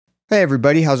Hey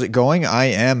everybody, how's it going? I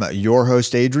am your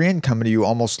host Adrian, coming to you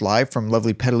almost live from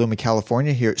lovely Petaluma,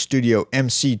 California, here at Studio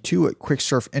MC2 at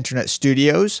Quicksurf Internet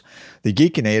Studios. The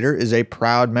Geekinator is a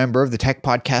proud member of the Tech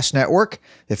Podcast Network.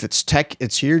 If it's tech,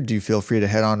 it's here. Do feel free to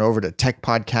head on over to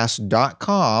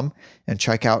techpodcast.com and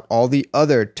check out all the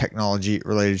other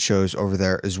technology-related shows over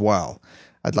there as well.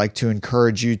 I'd like to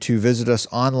encourage you to visit us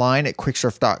online at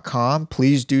quicksurf.com.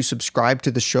 Please do subscribe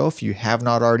to the show if you have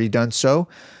not already done so.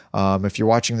 If you're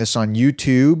watching this on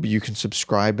YouTube, you can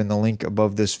subscribe in the link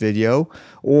above this video,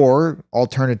 or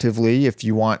alternatively, if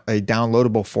you want a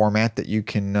downloadable format that you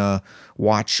can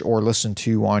watch or listen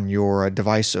to on your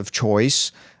device of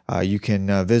choice, you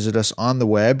can visit us on the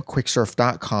web,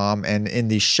 quicksurf.com, and in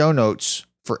the show notes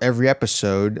for every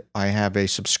episode, I have a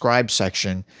subscribe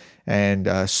section and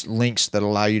links that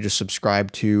allow you to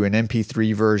subscribe to an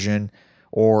MP3 version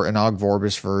or an Ogg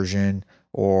Vorbis version,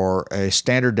 or a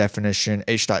standard definition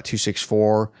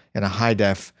H.264 and a high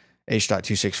def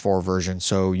H.264 version.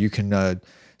 So you can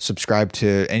subscribe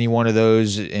to any one of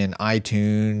those in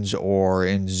iTunes or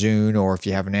in Zune, or if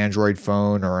you have an Android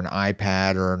phone or an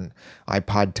iPad or an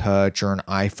iPod Touch or an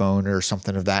iPhone or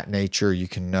something of that nature, you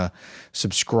can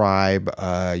subscribe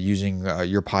using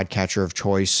your podcatcher of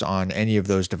choice on any of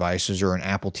those devices, or an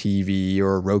Apple TV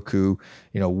or a Roku,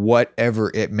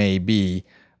 whatever it may be.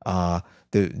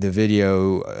 The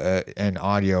video and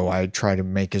audio I try to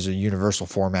make as a universal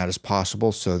format as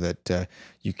possible so that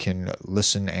you can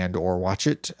listen and or watch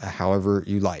it however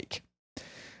you like.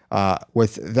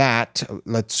 With that,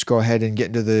 let's go ahead and get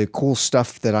into the cool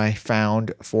stuff that I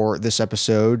found for this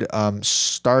episode.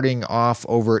 Starting off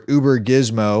over at Uber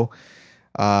Gizmo,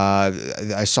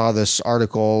 I saw this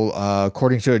article.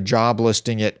 According to a job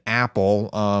listing at Apple,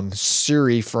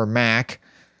 Siri for Mac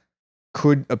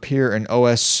could appear in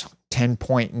OS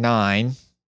 10.9.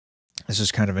 This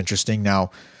is kind of interesting.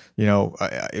 Now,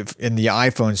 if in the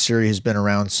iPhone, Siri has been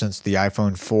around since the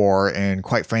iPhone 4, and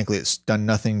quite frankly, it's done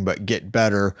nothing but get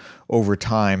better over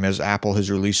time as Apple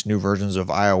has released new versions of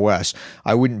iOS.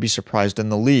 I wouldn't be surprised in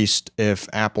the least if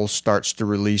Apple starts to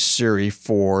release Siri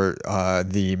for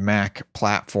the Mac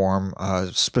platform,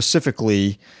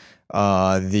 specifically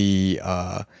the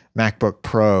MacBook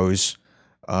Pros.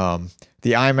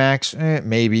 The iMacs,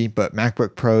 maybe, but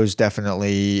MacBook Pros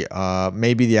definitely,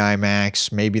 maybe the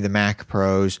iMacs, maybe the Mac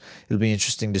Pros. It'll be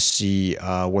interesting to see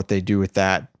what they do with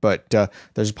that, but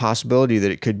there's a possibility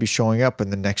that it could be showing up in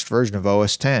the next version of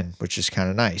OS X, which is kind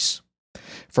of nice.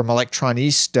 From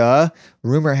Electronista,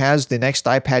 rumor has the next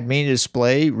iPad mini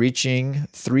display reaching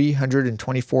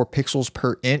 324 pixels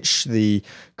per inch. The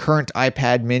current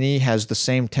iPad mini has the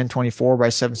same 1024 by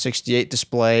 768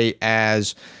 display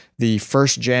as the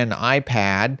first and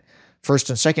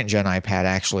second gen iPad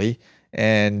actually,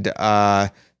 and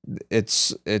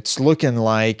it's looking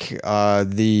like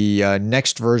the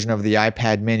next version of the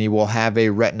iPad mini will have a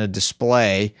Retina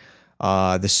display,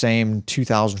 the same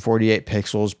 2048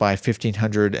 pixels by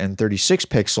 1536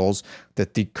 pixels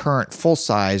that the current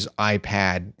full-size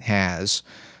iPad has.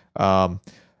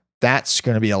 That's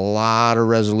going to be a lot of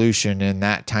resolution in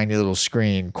that tiny little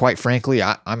screen. Quite frankly,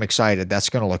 I'm excited. That's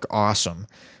going to look awesome.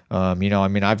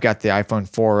 I've got the iPhone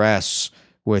 4S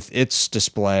with its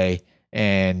display,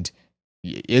 and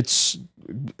it's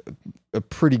a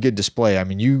pretty good display. I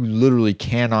mean, you literally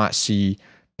cannot see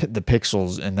the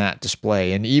pixels in that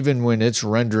display. And even when it's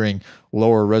rendering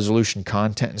lower resolution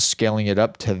content and scaling it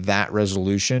up to that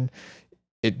resolution,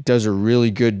 it does a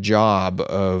really good job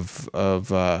of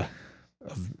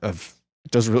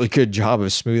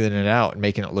smoothing it out and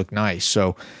making it look nice.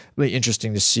 So really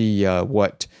interesting to see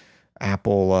what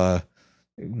Apple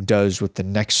does with the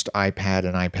next iPad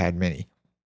and iPad mini.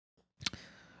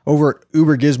 Over at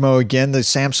Uber Gizmo again, the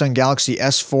Samsung Galaxy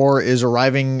S4 is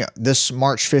arriving this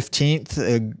March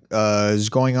 15th. Is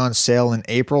going on sale in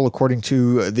April, according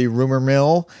to the rumor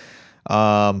mill.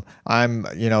 I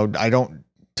don't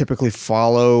typically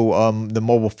follow the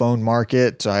mobile phone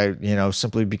market,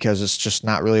 simply because it's just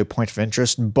not really a point of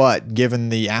interest. But given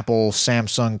the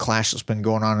Apple-Samsung clash that's been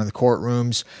going on in the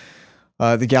courtrooms,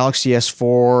 the Galaxy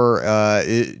S4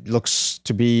 it looks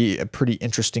to be a pretty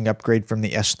interesting upgrade from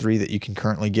the S3 that you can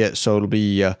currently get, so it'll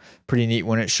be pretty neat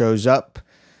when it shows up.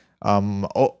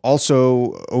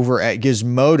 Also, over at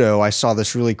Gizmodo, I saw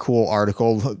this really cool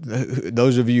article.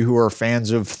 Those of you who are fans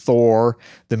of Thor,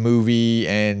 the movie,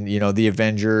 and the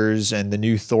Avengers, and the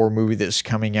new Thor movie that's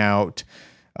coming out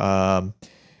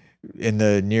in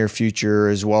the near future,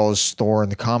 as well as Thor in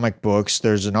the comic books,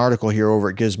 there's an article here over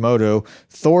at Gizmodo.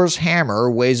 Thor's hammer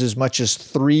weighs as much as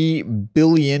 3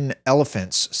 billion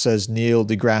elephants, says Neil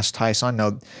deGrasse Tyson.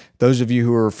 Now, those of you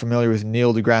who are familiar with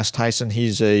Neil deGrasse Tyson,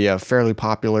 he's a fairly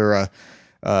popular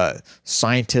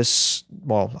scientists.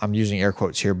 Well, I'm using air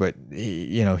quotes here, but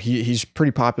he's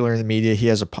pretty popular in the media. He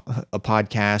has a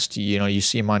podcast. You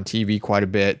see him on TV quite a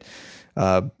bit.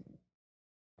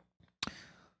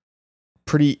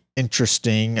 Pretty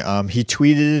interesting. He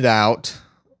tweeted it out,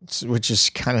 which is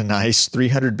kind of nice.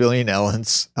 300 billion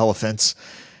elephants.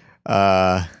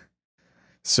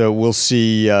 So we'll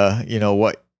see.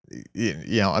 What.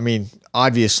 I mean,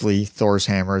 obviously Thor's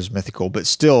hammer is mythical, but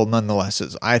still, nonetheless,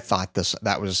 I thought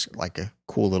that was like a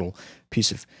cool little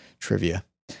piece of trivia.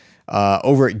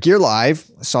 Over at Gear Live,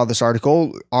 I saw this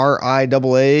article.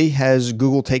 RIAA has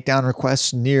Google takedown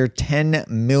requests near 10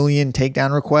 million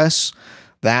takedown requests.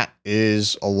 That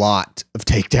is a lot of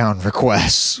takedown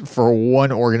requests for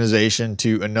one organization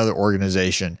to another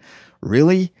organization.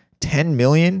 Really? 10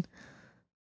 million?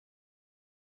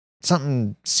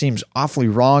 Something seems awfully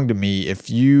wrong to me if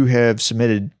you have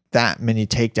submitted that many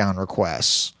takedown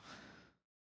requests.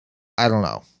 I don't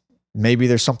know. Maybe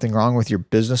there's something wrong with your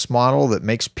business model that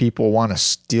makes people want to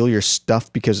steal your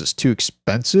stuff because it's too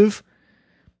expensive.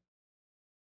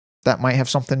 That might have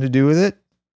something to do with it.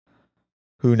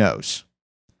 Who knows?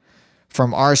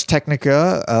 From Ars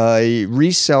Technica, a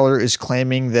reseller is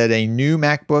claiming that a new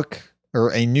MacBook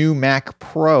or a new Mac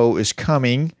Pro is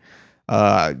coming.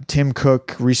 Tim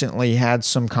Cook recently had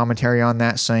some commentary on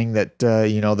that, saying that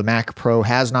the Mac Pro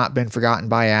has not been forgotten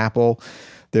by Apple.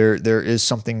 There is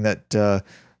something that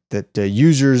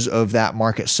users of that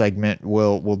market segment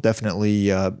will definitely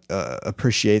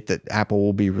appreciate, that Apple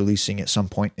will be releasing at some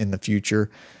point in the future.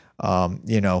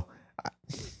 The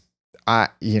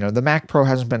Mac Pro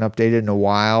hasn't been updated in a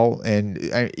while, and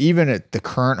even at the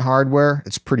current hardware,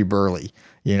 it's pretty burly.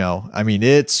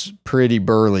 It's pretty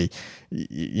burly.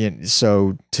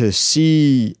 So to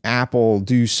see Apple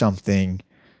do something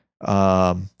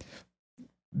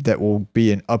that will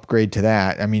be an upgrade to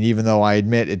that. Even though I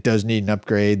admit it does need an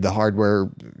upgrade, the hardware,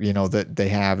 that they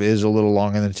have is a little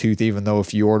long in the tooth, even though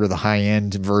if you order the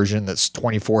high-end version that's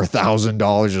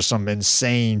 $24,000 or some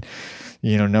insane,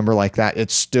 number like that,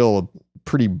 it's still a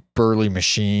pretty burly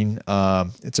machine.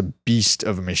 It's a beast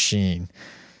of a machine.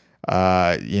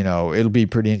 It'll be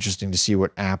pretty interesting to see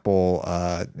what Apple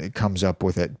comes up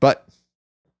with it. But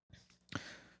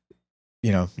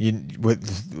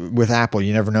with Apple,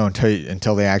 you never know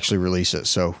until they actually release it.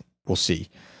 So we'll see.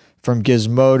 From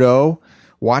Gizmodo,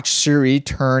 watch Siri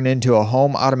turn into a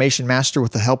home automation master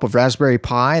with the help of Raspberry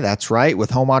Pi. That's right. With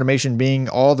home automation being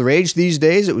all the rage these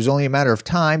days, it was only a matter of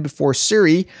time before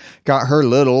Siri got her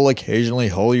little, occasionally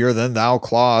holier-than-thou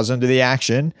claws into the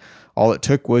action. All it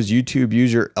took was YouTube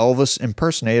user Elvis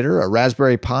Impersonator, a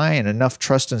Raspberry Pi, and enough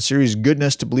trust in Siri's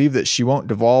goodness to believe that she won't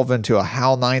devolve into a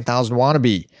HAL 9000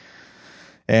 wannabe.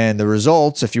 And the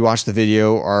results, if you watch the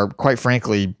video, are quite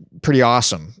frankly pretty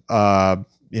awesome.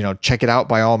 Check it out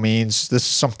by all means. This is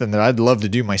something that I'd love to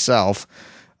do myself.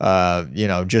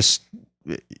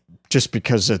 Just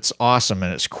because it's awesome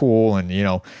and it's cool. And,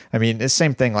 it's the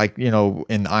same thing like, in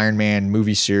the Iron Man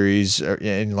movie series,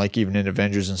 and like even in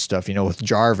Avengers and stuff, with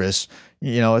Jarvis,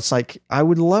 it's like, I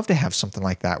would love to have something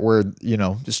like that where,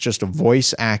 it's just a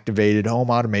voice activated home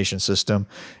automation system,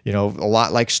 a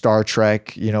lot like Star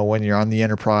Trek, when you're on the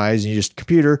Enterprise and you just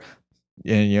computer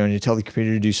and, and you tell the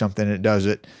computer to do something and it does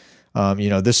it.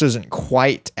 This isn't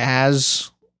quite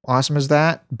as awesome as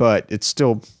that, but it's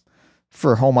still,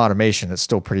 for home automation, it's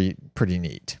still pretty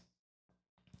neat.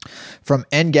 From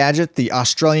Engadget, the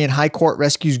Australian High Court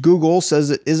rescues Google, says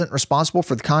it isn't responsible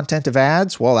for the content of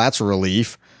ads. Well, that's a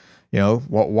relief.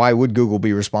 Why would Google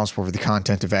be responsible for the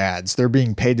content of ads? They're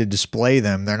being paid to display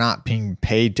them. They're not being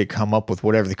paid to come up with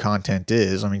whatever the content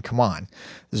is. Come on.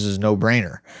 This is a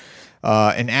no-brainer.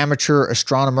 An amateur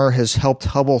astronomer has helped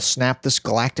Hubble snap this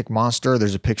galactic monster.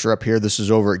 There's a picture up here. This is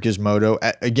over at Gizmodo.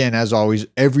 Again, as always,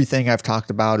 everything I've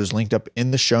talked about is linked up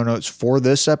in the show notes for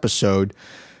this episode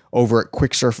over at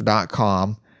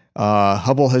quicksurf.com.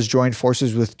 Hubble has joined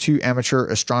forces with two amateur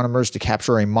astronomers to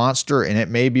capture a monster, and it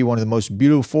may be one of the most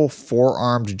beautiful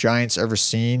four-armed giants ever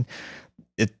seen.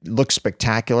 It looks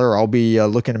spectacular. I'll be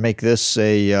looking to make this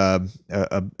a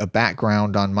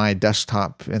background on my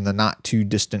desktop in the not too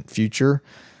distant future.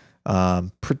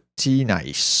 Pretty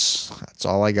nice. That's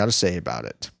all I got to say about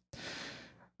it.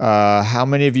 How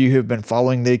many of you have been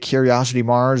following the Curiosity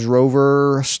Mars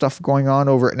rover stuff going on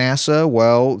over at NASA?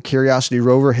 Well, Curiosity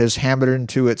rover has hammered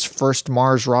into its first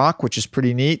Mars rock, which is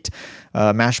pretty neat.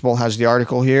 Mashable has the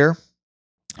article here.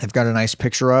 I've got a nice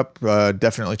picture up.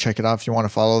 Definitely check it out if you want to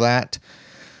follow that.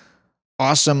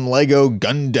 Awesome Lego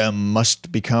Gundam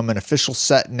must become an official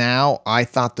set now. I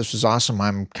thought this was awesome.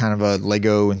 I'm kind of a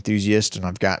Lego enthusiast, and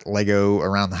I've got Lego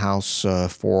around the house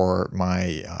for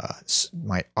my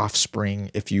my offspring,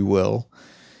 if you will.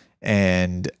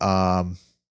 And not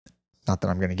that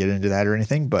I'm going to get into that or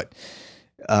anything, but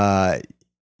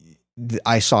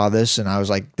I saw this and I was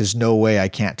like, there's no way I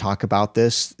can't talk about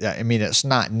this. I mean, it's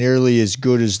not nearly as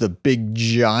good as the big,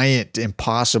 giant,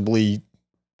 impossibly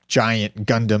giant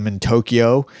Gundam in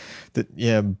Tokyo.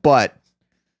 But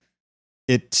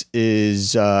it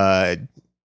is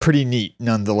pretty neat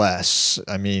nonetheless.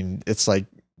 I mean, it's like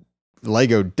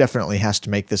Lego definitely has to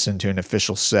make this into an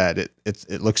official set.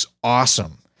 It looks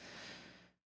awesome.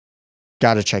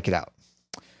 Got to check it out.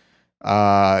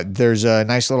 There's a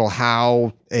nice little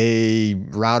how a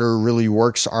router really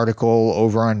works article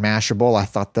over on Mashable. I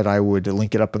thought that I would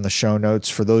link it up in the show notes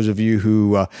for those of you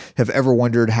who have ever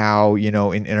wondered how,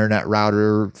 an internet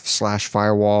router /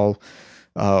 firewall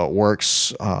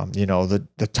works.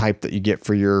 The type that you get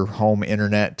for your home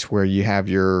internet, where you have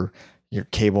your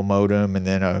cable modem and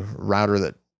then a router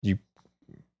that you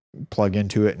plug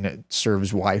into it and it serves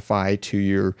Wi-Fi to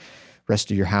your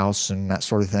rest of your house and that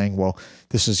sort of thing. Well,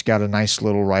 this has got a nice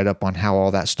little write-up on how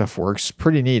all that stuff works.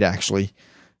 Pretty neat, actually.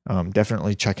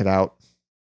 Definitely check it out.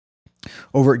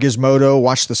 Over at Gizmodo,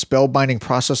 watch the spellbinding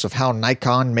process of how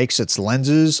Nikon makes its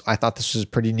lenses. I thought this was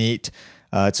pretty neat.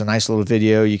 It's a nice little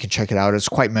video. You can check it out. It's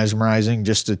quite mesmerizing.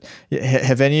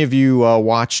 Have any of you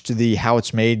watched the How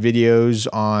It's Made videos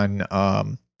on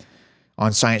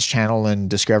Science Channel and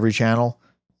Discovery Channel?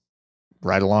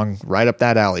 Right up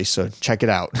that alley. So check it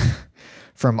out.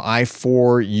 From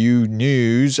I4U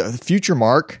News,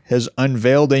 Futuremark has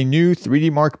unveiled a new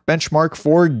 3D Mark benchmark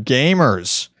for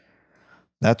gamers.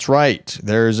 That's right.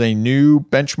 There's a new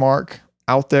benchmark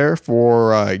out there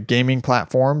for gaming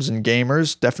platforms and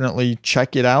gamers. Definitely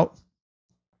check it out.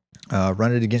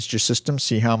 Run it against your system.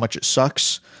 See how much it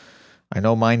sucks. I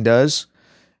know mine does.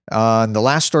 And the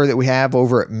last story that we have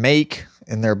over at Make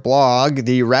in their blog,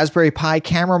 the Raspberry Pi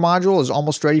camera module is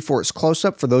almost ready for its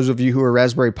close-up. For those of you who are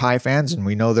Raspberry Pi fans, and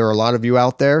we know there are a lot of you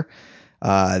out there,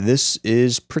 this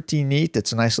is pretty neat.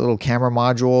 It's a nice little camera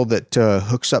module that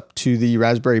hooks up to the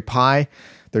Raspberry Pi.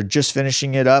 They're just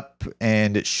finishing it up,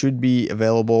 and it should be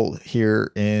available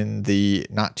here in the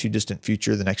not too distant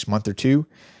future, the next month or two.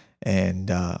 And,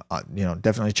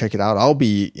 definitely check it out. I'll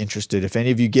be interested. If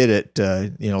any of you get it,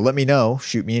 let me know.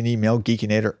 Shoot me an email,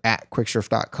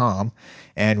 geekinator@quicksurf.com.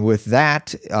 And with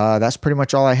that, that's pretty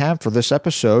much all I have for this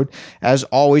episode. As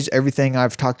always, everything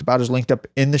I've talked about is linked up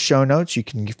in the show notes. You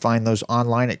can find those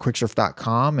online at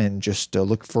quicksurf.com and just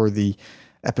look for the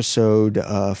episode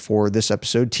for this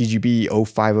episode, TGB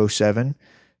 0507,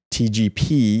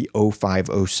 TGP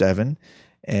 0507.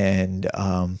 And,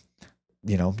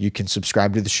 you can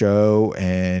subscribe to the show,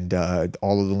 and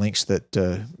all of the links that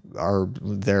are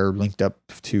there linked up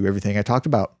to everything I talked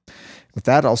about. With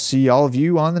that, I'll see all of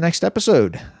you on the next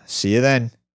episode. See you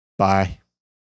then. Bye.